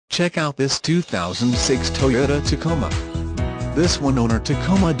Check out this 2006 Toyota Tacoma. This one-owner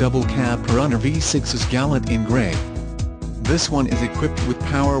Tacoma double cab PRERUNNER V6 is gallant in gray. This one is equipped with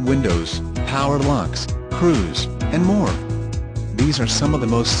power windows, power locks, cruise, and more. These are some of the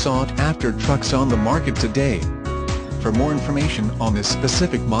most sought-after trucks on the market today. For more information on this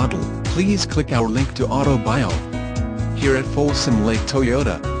specific model, please click our link to Auto Bio. Here at Folsom Lake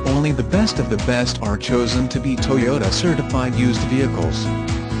Toyota, only the best of the best are chosen to be Toyota certified used vehicles.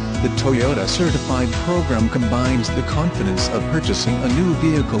 The Toyota Certified program combines the confidence of purchasing a new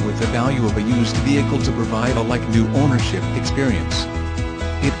vehicle with the value of a used vehicle to provide a like-new ownership experience.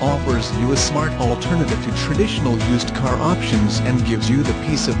 It offers you a smart alternative to traditional used car options and gives you the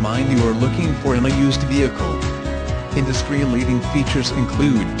peace of mind you are looking for in a used vehicle. Industry-leading features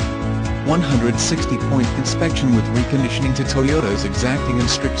include 160-point inspection with reconditioning to Toyota's exacting and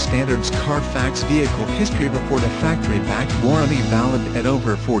strict standards, CARFAX vehicle history report, a factory-backed warranty valid at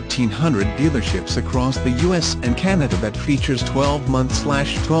over 1,400 dealerships across the U.S. and Canada that features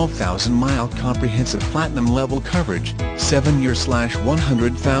 12-month/12,000-mile comprehensive platinum-level coverage,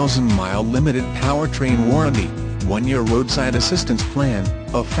 7-year/100,000-mile limited powertrain warranty, 1-year roadside assistance plan,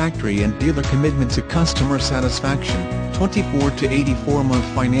 a factory and dealer commitment to customer satisfaction, 24 to 84-month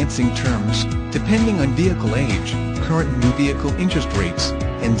financing terms, depending on vehicle age, current new vehicle interest rates,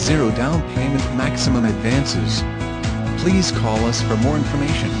 and zero down payment maximum advances. Please call us for more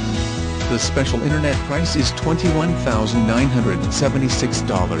information. The special internet price is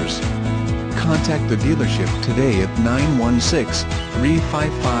 $21,976. Contact the dealership today at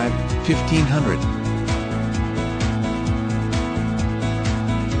 916-355-1500.